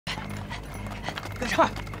快！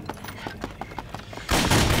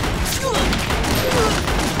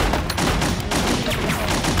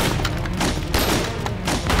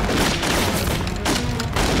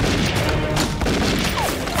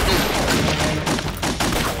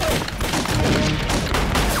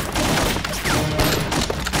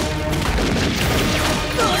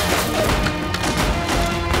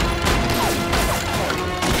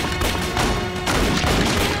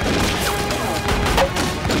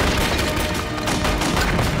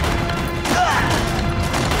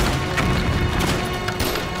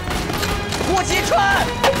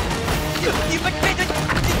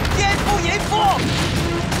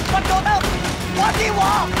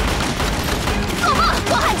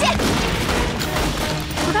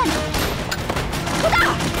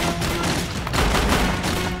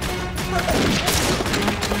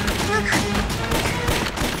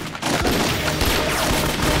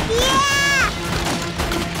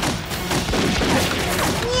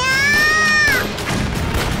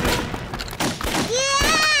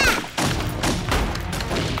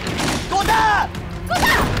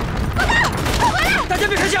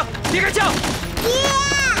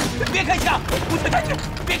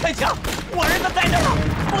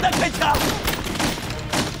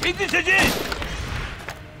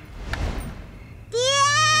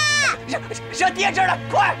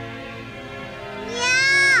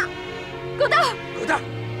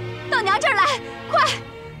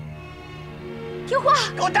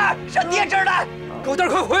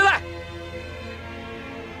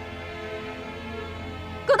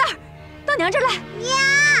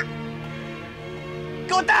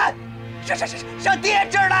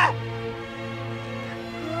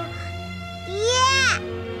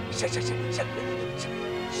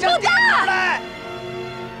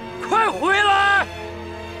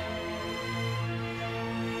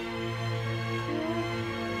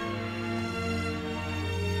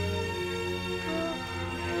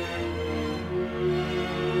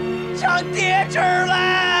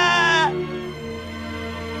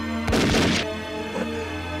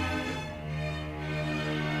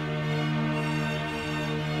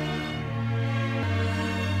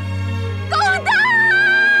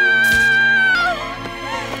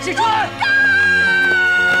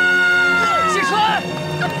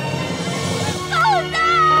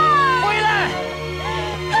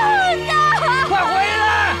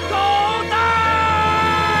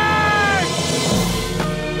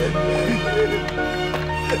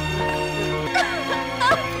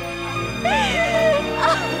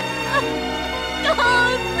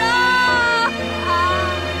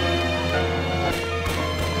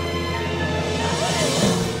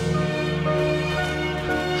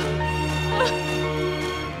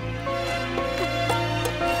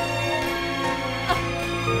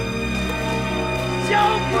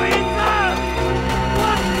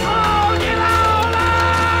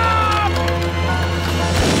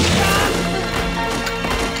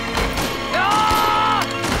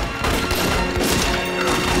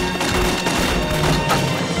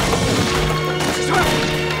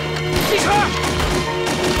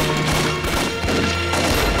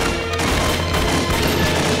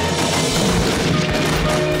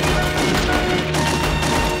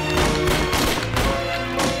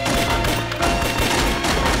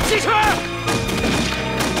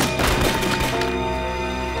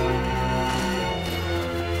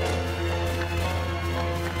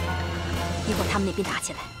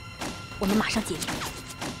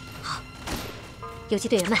游击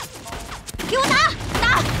队员们，给我打！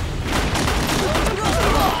打！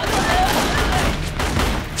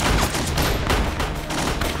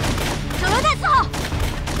手榴弹4号，打！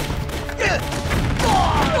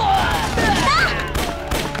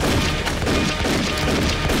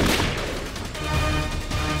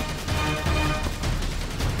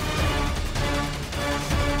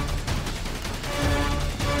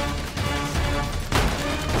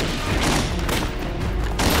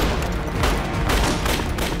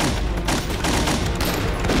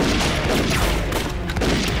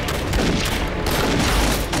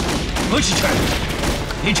不是船，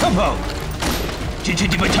别长跑！之前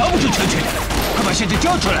你们逃不出城去的，快把现在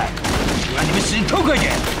交出来，我让你们死痛快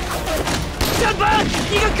点！山本，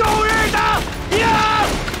你个狗日的！呀！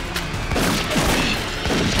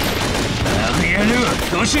黑暗路，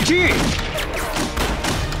多事去！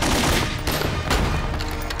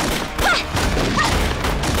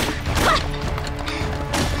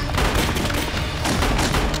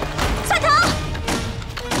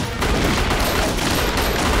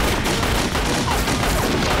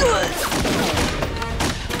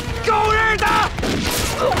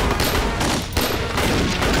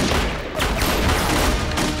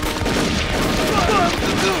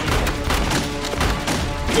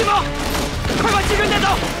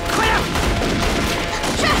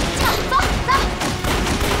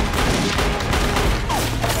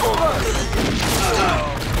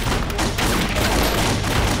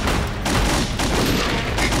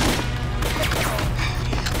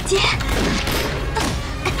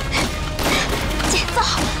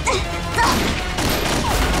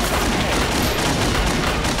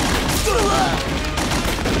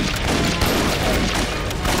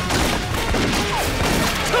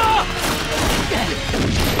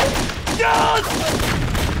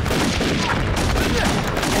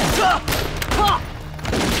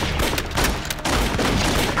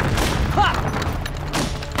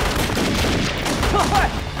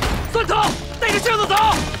子走！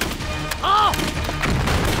好。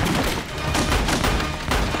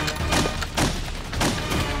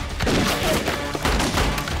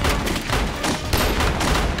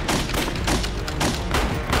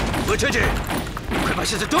我车子，快把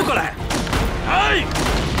车子夺过来！哎，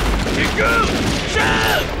进攻！上！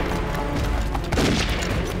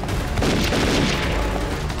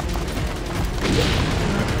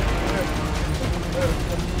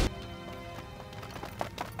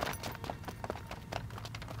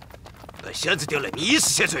把箱子丢了，你一死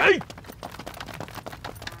下水。哎。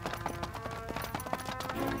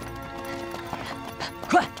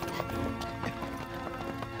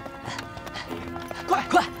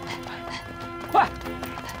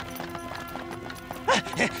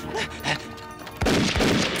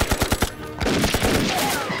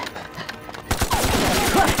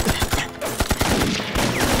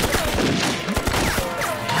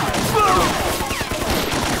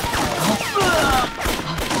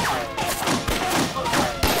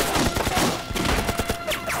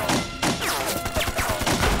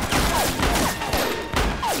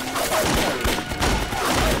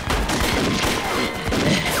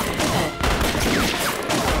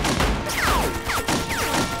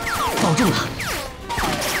 保证了。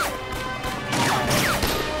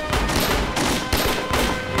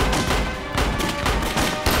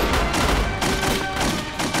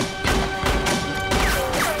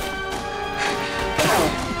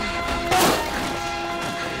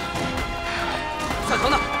蒜头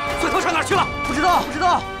呢？蒜头上哪儿去了？不知道，不知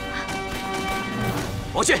道。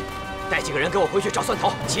王迅，带几个人跟我回去找蒜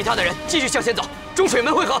头，其他的人继续向前走，中水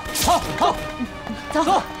门汇合。好，好，走，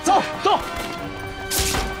走，走，走。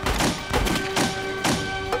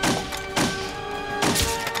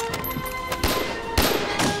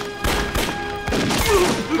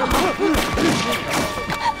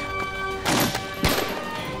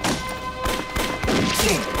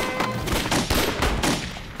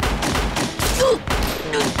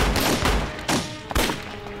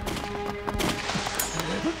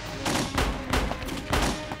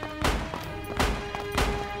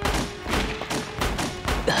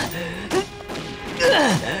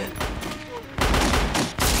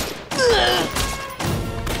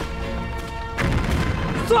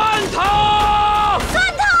 蒜头！蒜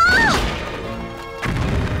头！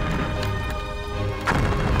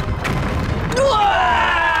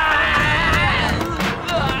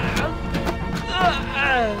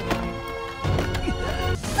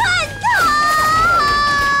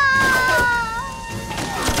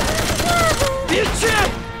别去！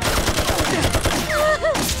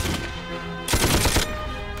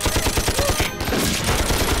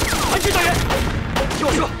安局大人，听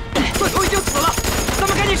我说，蒜头已经死了，咱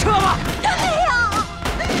们赶紧撤吧！他没有，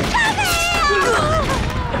他没有！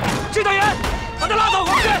指导员，把他拉走，我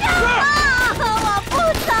们去！我不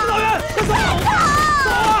走！指导员，快走！走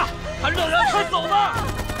啊！还让人快走呢！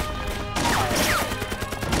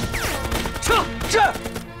撤！是。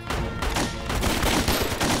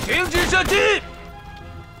停止射击！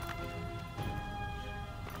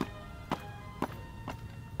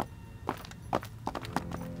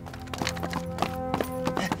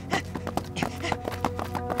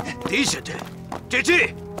 敌小队，接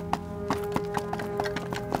击！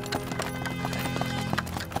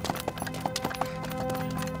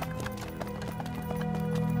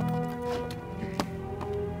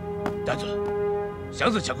大佐，箱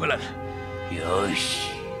子抢回来了。哟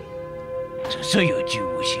西，这算有惊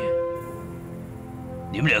无险。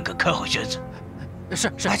你们两个看好箱子。是。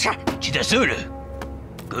其他所有人，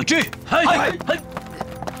跟去！嗨！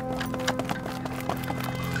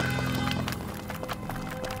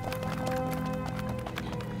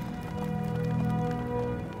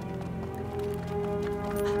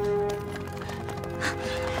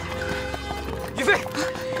宇飞，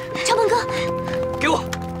长鹏哥，给我。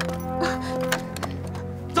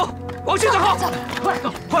走，往前走好。快，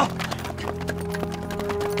快！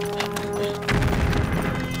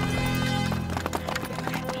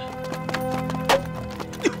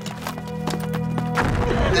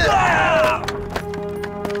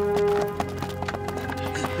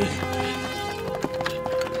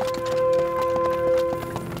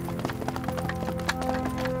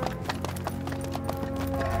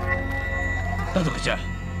大佐阁下，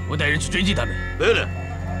我带人去追击他们。没了，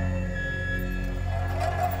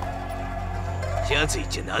箱子已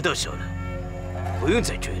经拿到手了，不用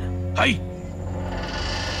再追了。嗨！